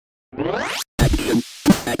So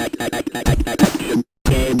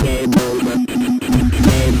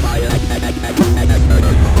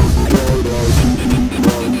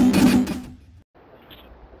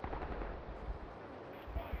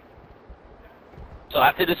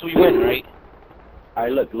after this we win, right?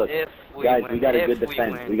 Alright, look. Guys, we got a good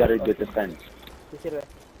defense. We got a good defense.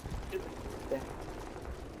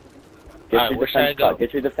 Get your defense spot.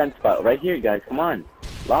 Get your defense spot. Right here, guys. Come on.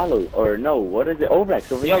 Lalo. Or no, what is it?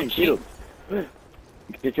 Ovrex over here in shield.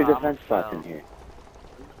 Get your defense spots in here.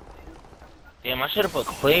 Damn, I should have put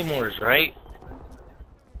claymores, right?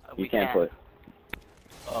 You can't put.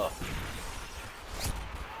 Oh.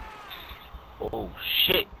 Oh,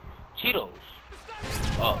 shit. Cheetos.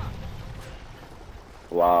 Oh.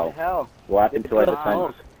 Wow. What the hell? What happened to our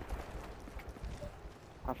defense?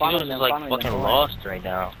 Cheetos is like fucking lost right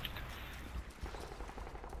now.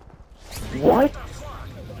 What?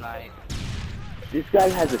 Nice. This guy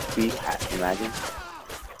has a speed hack, imagine.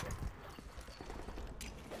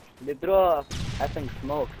 They throw I think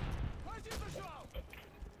smoke.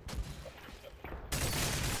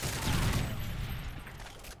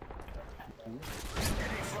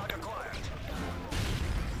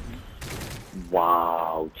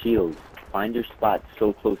 Wow, Cheetos. Find your spot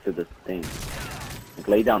so close to this thing. Like,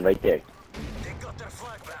 lay down right there.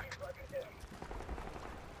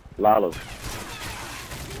 Lalo,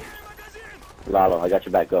 I got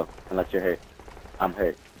your back, go. Unless you're hurt. I'm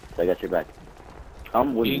hurt, so I got your back.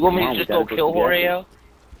 Come with me. You want me to just go kill Horeo?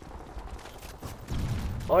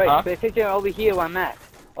 Alright, space station over here, one Max.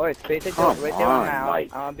 Alright, space station right there, one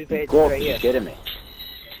Max. I'll be paid right here. Get him.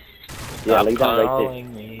 Yeah, lay down right there.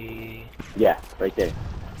 Me. Yeah, right there.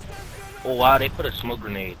 Oh wow, they put a smoke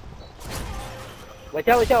grenade. Watch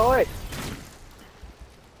out, alright.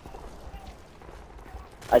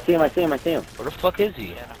 I see him. Where the fuck is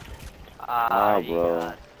he? Oh,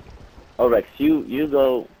 bro. Oh, Rex, you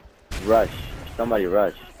go rush. Somebody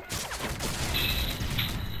rush.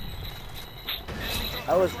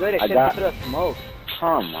 That was good, except for the smoke.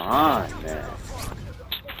 Come on, man.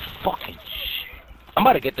 Fucking shit. I'm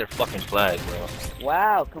about to get their fucking flag, bro.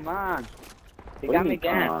 Wow, come on. They got me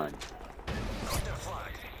again. Come on.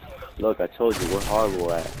 Look, I told you, we're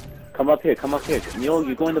horrible at. Come up here. Yo,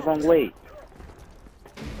 you're going the wrong way.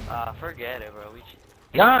 Forget it, bro.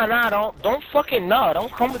 Nah, don't fucking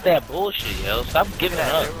don't come with that bullshit, yo. Stop giving it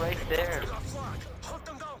up. They're right there.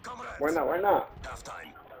 Why not?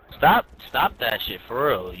 Stop that shit, for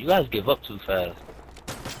real. You guys give up too fast.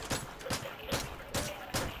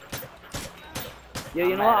 Yeah,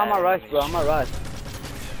 you know what? I'm a rush, bro. I'm a rush.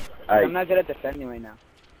 Alright. I'm not good at defending right now.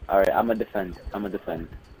 Alright, I'm a defend.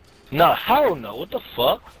 No, hell no. What the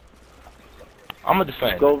fuck? I'm a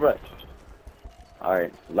defend. Go rush.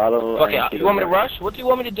 Alright, Lalo. Fuck it. You want me to rush? What do you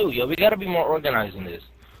want me to do, yo? We gotta be more organized in this.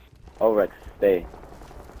 Oh, Rex, stay.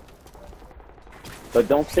 But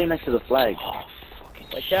don't stay next to the flag. Oh, fucking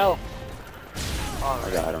Watch out.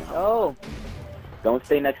 I got him. Oh. Don't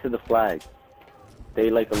stay next to the flag.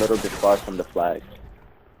 Stay like a little bit far from the flag.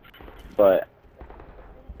 But,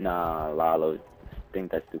 nah, Lalo. I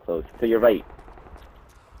think that's too close. To your right.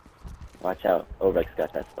 Watch out. Oh, Rex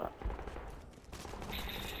got that spot.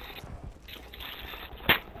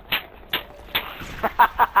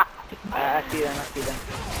 I see them.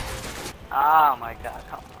 Oh my god,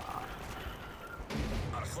 come on.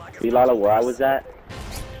 See, Lalo, where I was at?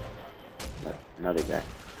 Another guy.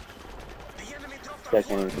 This guy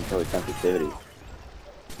can't even control his sensitivity.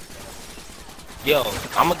 Yo,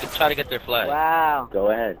 I'm gonna try to get their flag. Wow.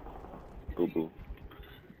 Go ahead. Boo boo.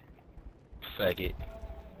 Faggot.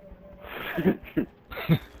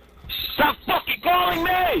 Stop fucking calling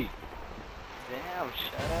me! Damn,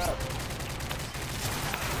 shut up.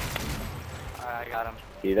 Alright, I got him.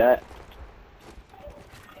 See that?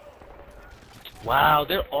 Wow,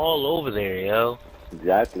 they're all over there, yo.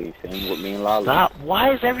 Exactly. Same with me and Lalo. Stop.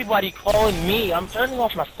 Why is everybody calling me? I'm turning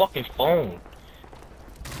off my fucking phone.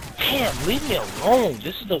 Damn, leave me alone.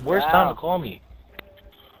 This is the worst time to call me.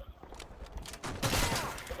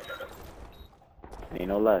 Ain't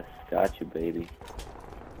no less. Got you, baby.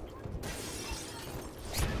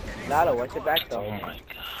 Lalo, watch your back though. Oh my god.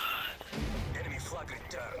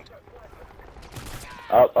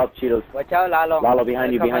 Up, Cheetos. Watch out, Lalo. Lalo,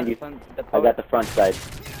 behind you. I got the front side.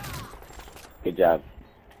 Good job.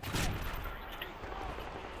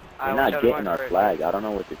 You're not getting our flag. I don't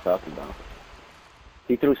know what you're talking about.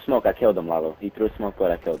 He threw smoke. I killed him, Lalo. He threw smoke,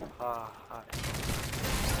 but I killed him.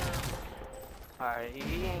 Alright,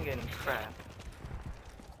 he ain't getting crap.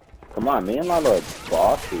 Come on, me and Lalo are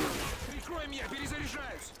bossy.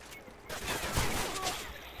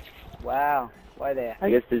 Wow, why there? I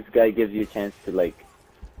guess this guy gives you a chance to, like,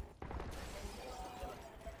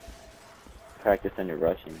 Practice on your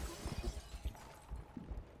rushing.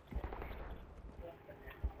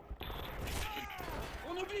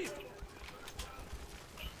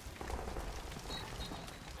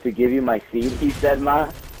 To give you my seed, he said, Ma.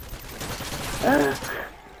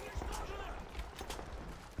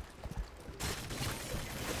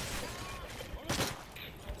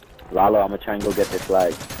 Lalo, I'm gonna try and go get this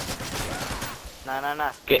flag.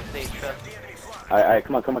 Nah. Get. Alright,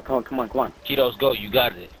 come on. Cheetos, go. You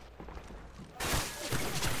got it.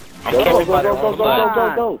 I'm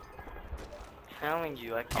Go. Telling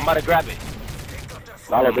you, I'm about to grab it.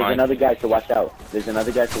 Lalo, there's another guy to watch out.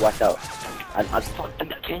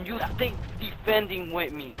 Can you stay defending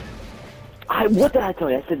with me? What did I tell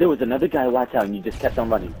you? I said there was another guy to watch out, and you just kept on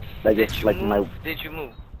running. Like Did it's you like move? my. Did you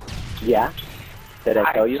move? Yeah. Did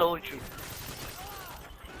I tell you? I told you.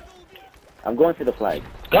 I'm going for the flag.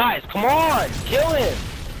 Guys, come on! Kill him!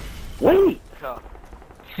 Wait! Go.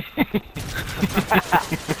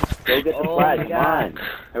 Go get the flag, come on.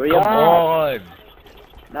 Hurry Come up. on!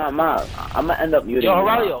 Nah, Ma, I'm gonna end up muting Yo, you.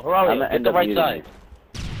 Aurelio, get the right side.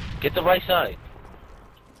 Get the right side.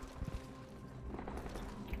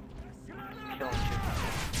 Killing you.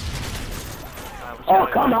 Oh,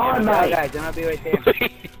 come on, mate! Guys, I'm gonna be right there.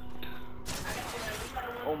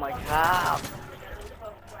 Oh my god.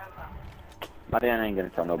 Mariana ain't gonna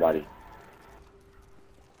tell nobody.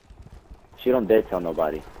 She don't dare tell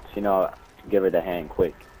nobody. She know I'll give her the hand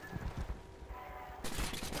quick.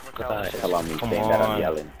 Guys, Tell on me come saying on. that I'm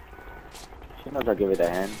yelling. She knows I'll give her the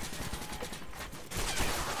hand.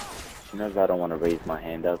 She knows I don't want to raise my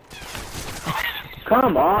hand up.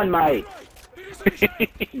 Come on, Mike! He's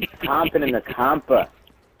comping in the compa.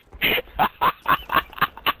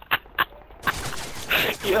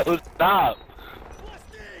 Yo, stop!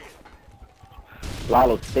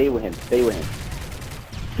 Lalo, stay with him.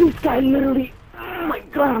 This guy literally... Oh my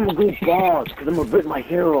god, I'm gonna go balls, because I'm gonna rip my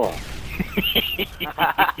hair off.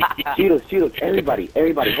 Cheetos, everybody,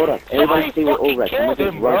 hold up. Everybody stay with Ovrex. I'm gonna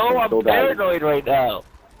just rush him so badly. I'm paranoid right now.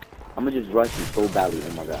 I'm gonna just rush him so badly,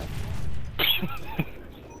 oh my god.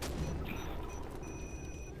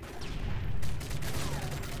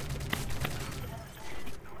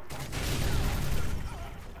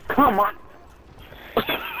 Come on!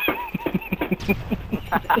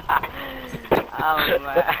 Oh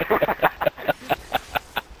man.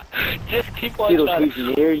 Just keep on Cheetos, trying.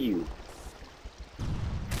 he's near you.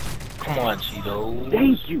 Come on, Cheetos.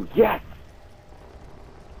 Thank you, yes!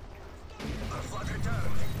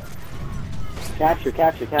 Capture.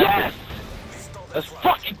 Yes! Let's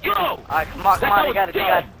fucking go! Alright, come on, you got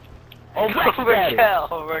it.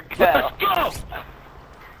 Overkill. Let's go!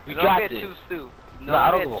 We Don't got get this. too stupid.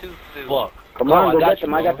 I Don't don't get give too a stupid. fuck. Come on, go get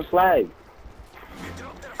them. I got the flag.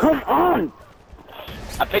 Come on!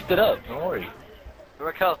 I picked it up. Don't worry.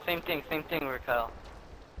 Raquel, same thing, Raquel.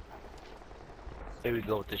 Here we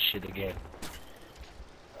go with this shit again.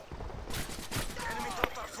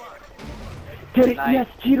 Get it? Nice. Yes,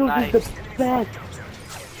 Cheetos Nice. is the best.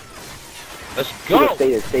 Let's go!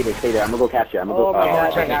 Cheetos, stay there. I'm gonna go capture it. I'm gonna go.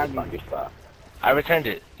 my God. I returned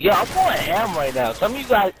it. Yeah, I'm going ham right now. Tell me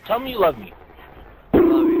you love me.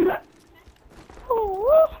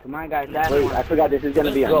 Come on, guys. Wait, I forgot this is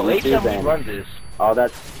gonna be on Let's go. YouTube. HM And run this. all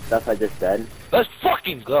that stuff I just said. Let's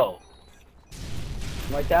fucking go.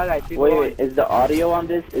 Wait, is the audio on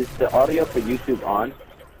this? Is the audio for YouTube on?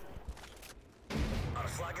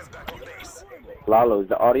 Lalo, is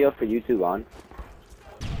the audio for YouTube on?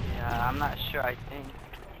 Yeah, I'm not sure, I think.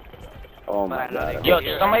 Oh my god. Yo,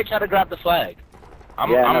 somebody try to grab the flag. I'm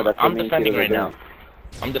defending right now.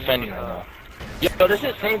 I'm defending right now. Yo, this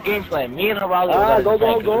is same game plan. Me and Harali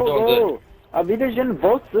go. A vida gente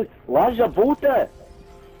volta. Laja puta.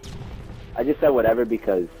 I just said whatever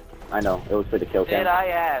because I know it was for the kill cam. Did I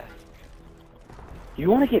ask? You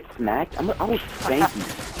want to get smacked? I will spank you.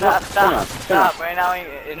 Stop. Right now,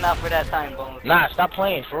 it's not for that time, Bones. Nah, stop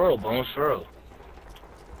playing. For real, Bones. For real.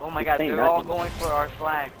 Oh my god, they're all going for our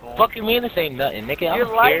flag, Bones. Fucking me, this ain't nothing, nigga. Your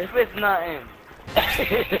life is nothing.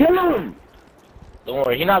 Kill him! Don't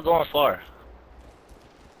worry, he's not going far.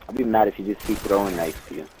 I'll be mad if you just keep throwing knives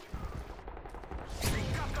to you.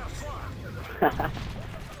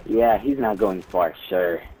 Yeah, he's not going far,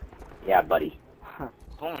 sure. Yeah, buddy.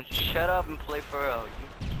 Bones, shut up and play for real.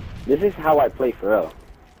 This is how I play for real.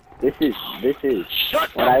 This is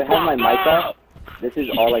when I have my mic off, this is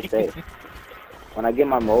all I say. When I get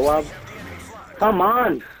my Moab, come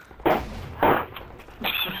on!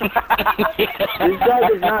 This guy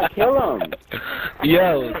does not kill him.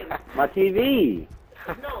 Yo. My TV.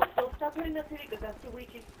 No, don't stop putting the TV because that's too weak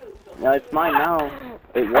in food. So No, it's mine now.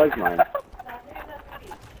 It was mine.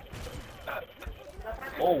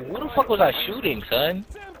 Oh, who the fuck was I shooting, son?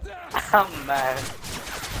 I'm mad.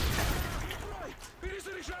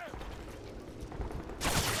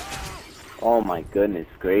 Oh my goodness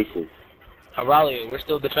gracious. Aurelio, we're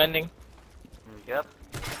still defending? Yep.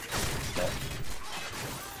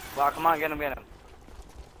 Wow, come on, get him, get him.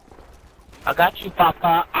 I got you,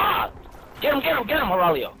 Papa. Ah! Get him,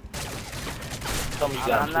 Aurelio. Tell me you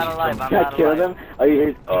got him, I'm not please. alive, I'm Can I not kill alive. them? Are you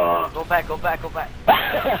here? Go back, go back, go back.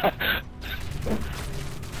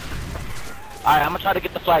 Alright, I'm gonna try to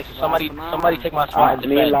get the flag, so somebody take my spot and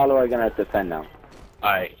Me and defend. Lalo are gonna defend now.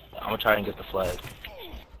 Alright, I'm gonna try and get the flag.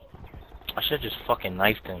 I should've just fucking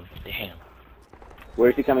knifed him. Damn.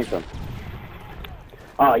 Where is he coming from?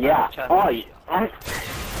 Oh yeah. Oh yeah.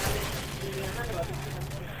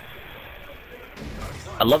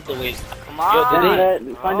 I love the way. Come Yo,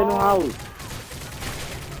 on. Find a new house.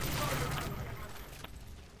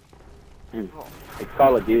 It's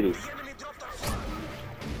Call of Duty.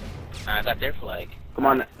 I got their flag. Come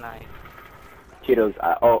on. Nice. Cheetos.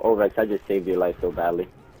 Oh Rex, I just saved your life so badly.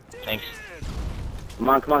 Thanks. Come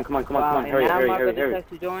on. Hurry.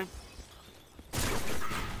 To join.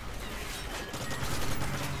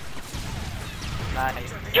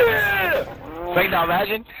 Nice. Yeah! Right now,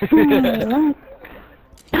 imagine. Can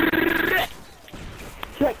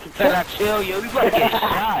I chill, yo? You about to get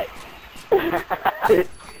shot.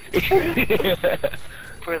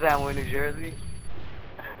 Where's that one, New Jersey?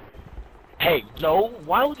 Hey, no.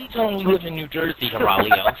 Why would you tell me we live in New Jersey,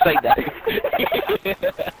 Aurelio? Say that.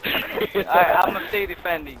 Alright, I'm gonna stay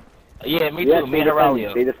defending. Yeah, me too. Me and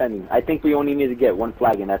Aurelio. Stay defending. I think we only need to get one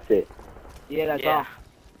flag and that's it. Yeah, that's all.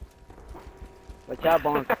 Watch out,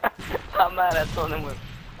 Bones. I'm mad at someone with.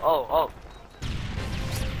 Oh.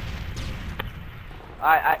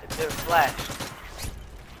 Alright, there's flash.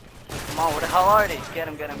 Come on, where the hell are they? Get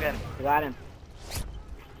him. Got him.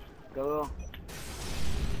 Go.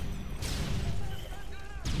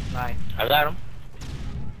 Nice. I got him.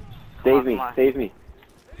 Save me.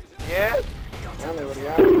 Yeah?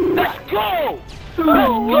 Let's go!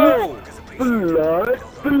 Blood.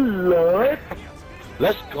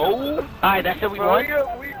 Let's go. Alright, that's it we won?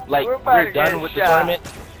 We're done with the tournament?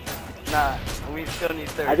 Nah, we still need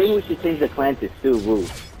search. I think we should change the clan to Stu Woo.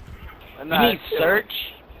 You need search?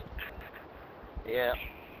 Yeah.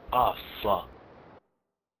 Oh, fuck.